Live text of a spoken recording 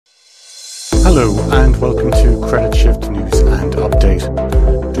Hello and welcome to Credit Shift News and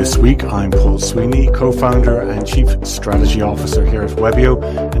Update. This week I'm Paul Sweeney, co-founder and chief strategy officer here at Webio,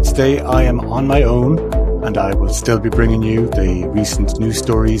 and today I am on my own and I will still be bringing you the recent news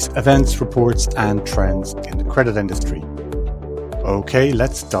stories, events, reports and trends in the credit industry. Okay,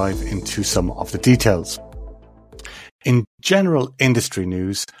 let's dive into some of the details. In general industry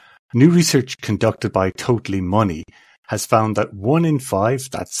news, new research conducted by Totally Money has found that 1 in 5,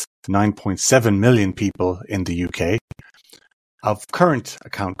 that's 9.7 million people in the UK, of current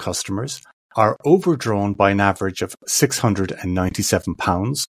account customers are overdrawn by an average of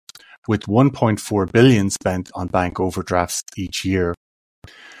 £697, with 1.4 billion spent on bank overdrafts each year.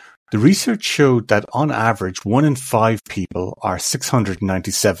 The research showed that on average 1 in 5 people are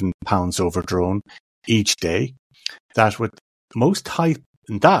 £697 overdrawn each day, that with most high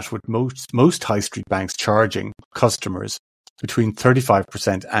street banks charging customers between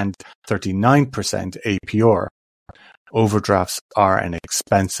 35% and 39% APR. Overdrafts are an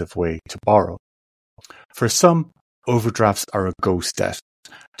expensive way to borrow. For some, overdrafts are a ghost debt.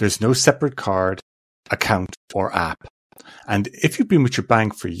 There's no separate card, account or app. And if you've been with your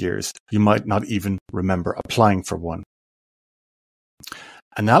bank for years, you might not even remember applying for one.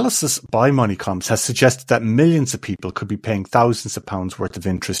 Analysis by Moneycoms has suggested that millions of people could be paying thousands of pounds worth of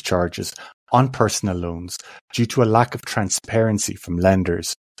interest charges on personal loans due to a lack of transparency from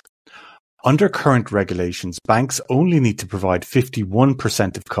lenders. Under current regulations, banks only need to provide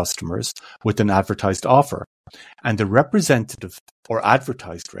 51% of customers with an advertised offer, and the representative or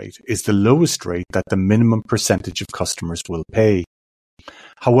advertised rate is the lowest rate that the minimum percentage of customers will pay.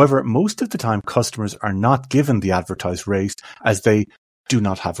 However, most of the time customers are not given the advertised rate as they do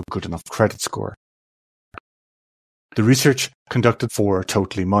not have a good enough credit score. The research conducted for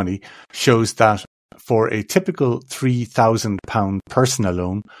Totally Money shows that for a typical £3,000 personal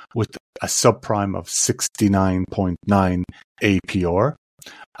loan with a subprime of 69.9 APR,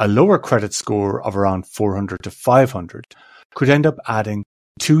 a lower credit score of around 400 to 500 could end up adding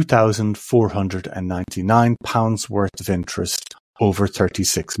 £2,499 worth of interest over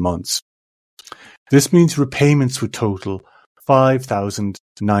 36 months. This means repayments would total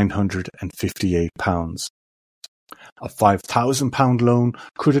 £5,958. A £5,000 loan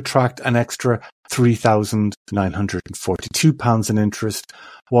could attract an extra £3,942 in interest,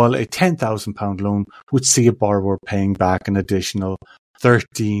 while a £10,000 loan would see a borrower paying back an additional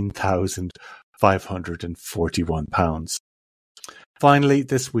 £13,541. Finally,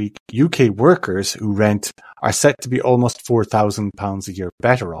 this week, UK workers who rent are set to be almost £4,000 a year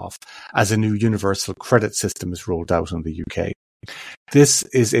better off as a new universal credit system is rolled out in the UK. This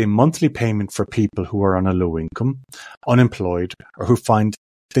is a monthly payment for people who are on a low income, unemployed, or who find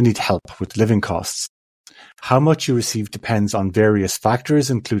they need help with living costs. How much you receive depends on various factors,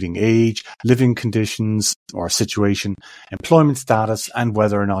 including age, living conditions or situation, employment status, and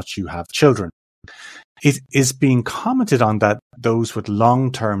whether or not you have children. It is being commented on that those with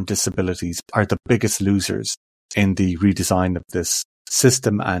long-term disabilities are the biggest losers in the redesign of this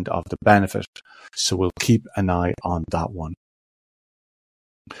system and of the benefit. So we'll keep an eye on that one.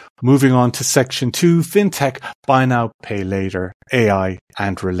 Moving on to Section 2, FinTech, Buy Now, Pay Later, AI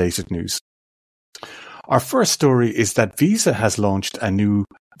and related news. Our first story is that Visa has launched a new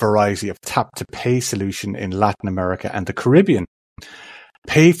variety of tap-to-pay solution in Latin America and the Caribbean.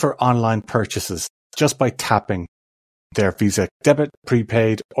 Pay for online purchases just by tapping their Visa debit,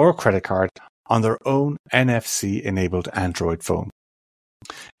 prepaid or credit card on their own NFC-enabled Android phone.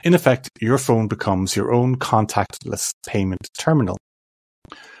 In effect, your phone becomes your own contactless payment terminal.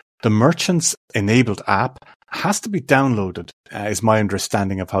 The merchant's enabled app has to be downloaded, is my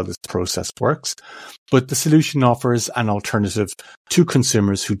understanding of how this process works, but the solution offers an alternative to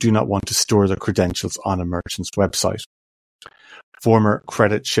consumers who do not want to store their credentials on a merchant's website. Former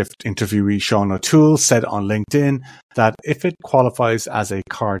Credit Shift interviewee Sean O'Toole said on LinkedIn that if it qualifies as a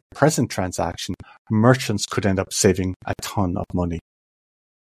card-present transaction, merchants could end up saving a ton of money.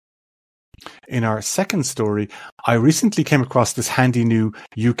 In our second story, I recently came across this handy new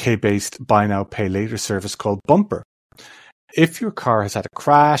UK-based Buy Now Pay Later service called Bumper. If your car has had a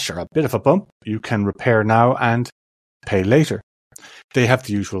crash or a bit of a bump, you can repair now and pay later. They have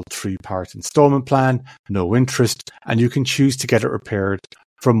the usual 3-part installment plan, no interest, and you can choose to get it repaired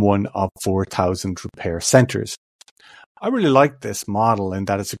from one of 4,000 repair centres. I really like this model in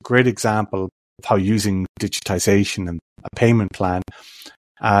that it's a great example of how using digitisation and a payment plan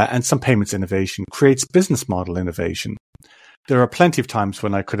and some payments innovation creates business model innovation. There are plenty of times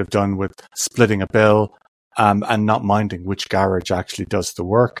when I could have done with splitting a bill and not minding which garage actually does the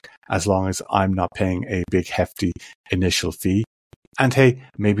work, as long as I'm not paying a big hefty initial fee. And hey,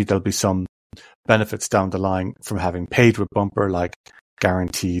 maybe there'll be some benefits down the line from having paid with bumper, like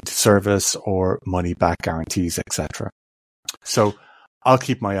guaranteed service or money back guarantees, etc. So I'll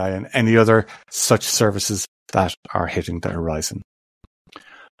keep my eye on any other such services that are hitting the horizon.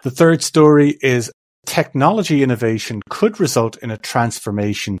 The third story is technology innovation could result in a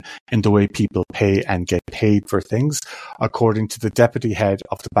transformation in the way people pay and get paid for things, according to the Deputy Head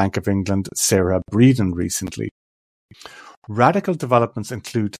of the Bank of England, Sarah Breeden, recently. Radical developments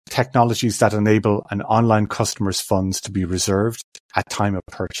include technologies that enable an online customer's funds to be reserved at time of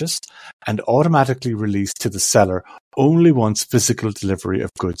purchase and automatically released to the seller only once physical delivery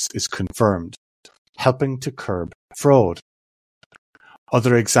of goods is confirmed, helping to curb fraud.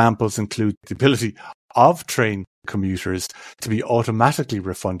 Other examples include the ability of train commuters to be automatically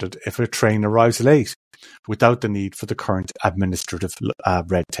refunded if a train arrives late, without the need for the current administrative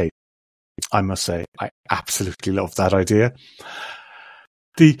red tape. I must say, I absolutely love that idea.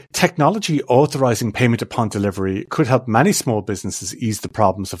 The technology authorizing payment upon delivery could help many small businesses ease the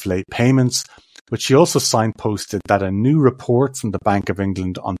problems of late payments, but she also signposted that a new report from the Bank of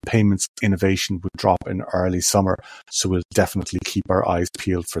England on payments innovation would drop in early summer, so we'll definitely keep our eyes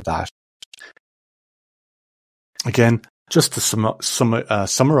peeled for that. Again, just to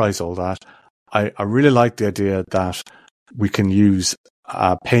summarize all that, I really like the idea that we can use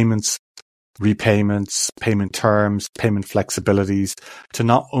payments, repayments, payment terms, payment flexibilities to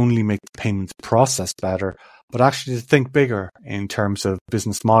not only make the payments process better, but actually to think bigger in terms of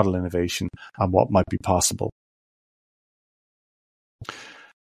business model innovation and what might be possible.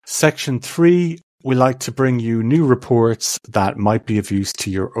 Section 3, we like to bring you new reports that might be of use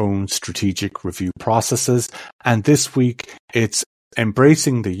to your own strategic review processes. And this week, it's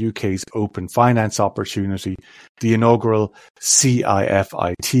Embracing the UK's Open Finance Opportunity, the inaugural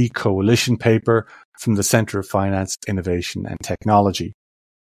CIFIT Coalition paper from the Centre of Finance, Innovation and Technology.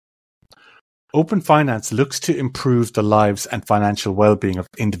 Open finance looks to improve the lives and financial well-being of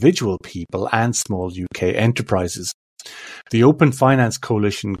individual people and small UK enterprises. The Open Finance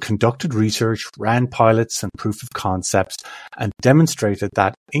Coalition conducted research, ran pilots and proof of concepts, and demonstrated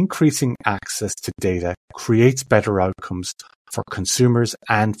that increasing access to data creates better outcomes for consumers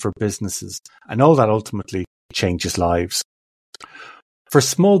and for businesses, and all that ultimately changes lives. For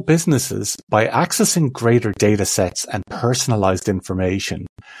small businesses, by accessing greater data sets and personalized information,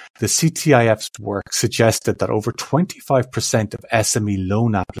 the CTIF's work suggested that over 25% of SME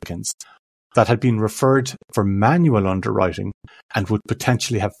loan applicants that had been referred for manual underwriting and would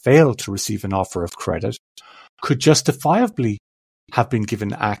potentially have failed to receive an offer of credit could justifiably have been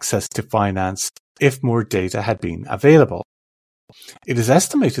given access to finance if more data had been available. It is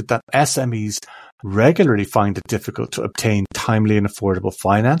estimated that SMEs regularly find it difficult to obtain timely and affordable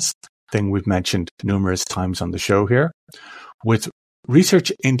finance, thing we've mentioned numerous times on the show here, with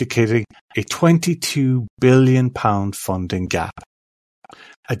research indicating a £22 billion funding gap.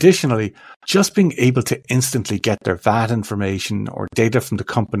 Additionally, just being able to instantly get their VAT information or data from the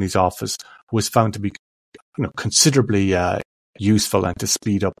company's office was found to be considerably useful and to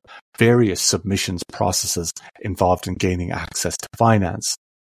speed up various submissions processes involved in gaining access to finance.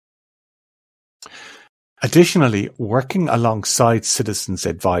 Additionally, working alongside Citizens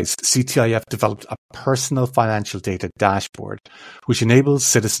Advice, CTIF developed a personal financial data dashboard which enables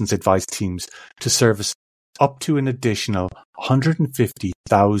Citizens Advice teams to service up to an additional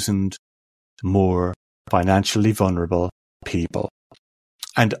 150,000 more financially vulnerable people,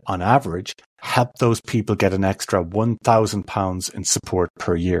 and on average help those people get an extra £1,000 in support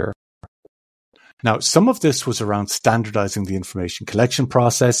per year. Now, some of this was around standardizing the information collection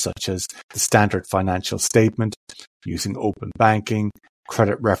process, such as the standard financial statement, using open banking,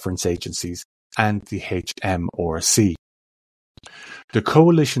 credit reference agencies, and the HMRC. The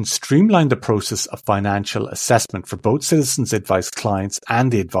coalition streamlined the process of financial assessment for both Citizens Advice clients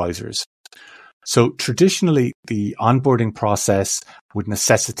and the advisors. So traditionally, the onboarding process would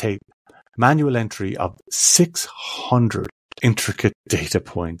necessitate manual entry of 600 intricate data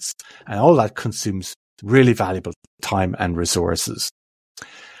points, and all that consumes really valuable time and resources.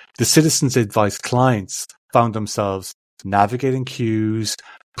 The Citizens Advice clients found themselves navigating queues,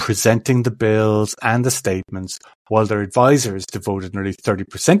 presenting the bills and the statements, while their advisors devoted nearly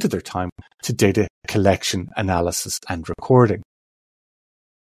 30% of their time to data collection, analysis and recording.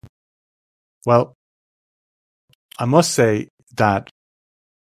 Well, I must say that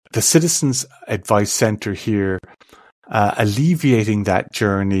the Citizens Advice Centre here, alleviating that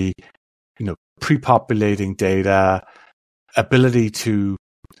journey, pre-populating data, ability to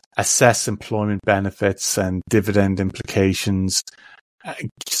assess employment benefits and dividend implications,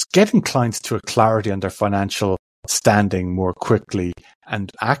 just getting clients to a clarity on their financial standing more quickly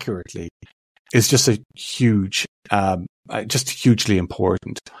and accurately is just just hugely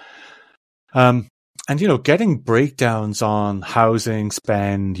important. And, getting breakdowns on housing,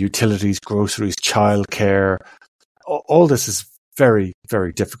 spend, utilities, groceries, childcare, all this is very,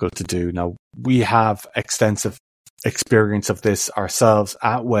 very difficult to do. Now, we have extensive experience of this ourselves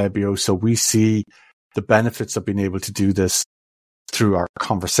at Webio, so we see the benefits of being able to do this through our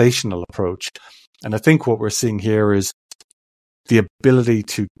conversational approach. And I think what we're seeing here is the ability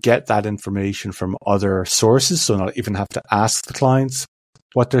to get that information from other sources, so not even have to ask the clients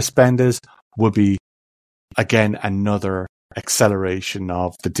what their spend is, would be, again, another acceleration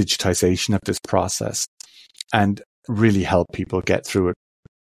of the digitization of this process and really help people get through it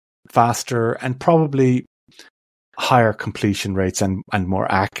faster and probably higher completion rates and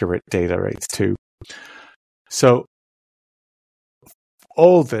more accurate data rates too. So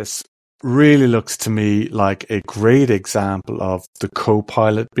all this really looks to me like a great example of the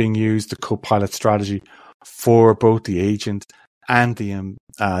co-pilot being used, the co-pilot strategy for both the agent and the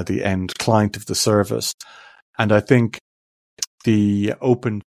end client of the service. And I think the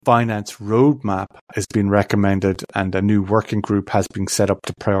Open Finance Roadmap has been recommended and a new working group has been set up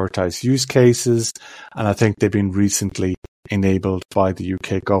to prioritize use cases. And I think they've been recently enabled by the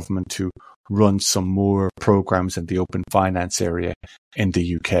UK government to run some more programs in the open finance area in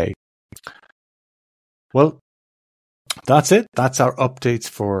the UK. Well, that's it. That's our updates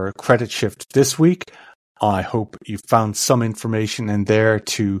for Credit Shift this week. I hope you found some information in there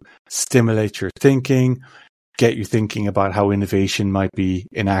to stimulate your thinking, get you thinking about how innovation might be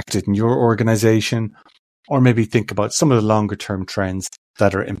enacted in your organization, or maybe think about some of the longer term trends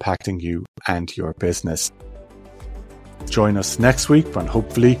that are impacting you and your business. Join us next week when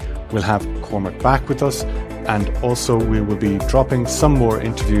hopefully we'll have Cormac back with us. And also we will be dropping some more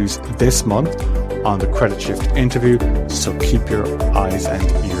interviews this month on the Credit Shift interview. So keep your eyes and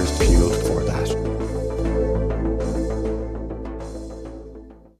ears peeled for that.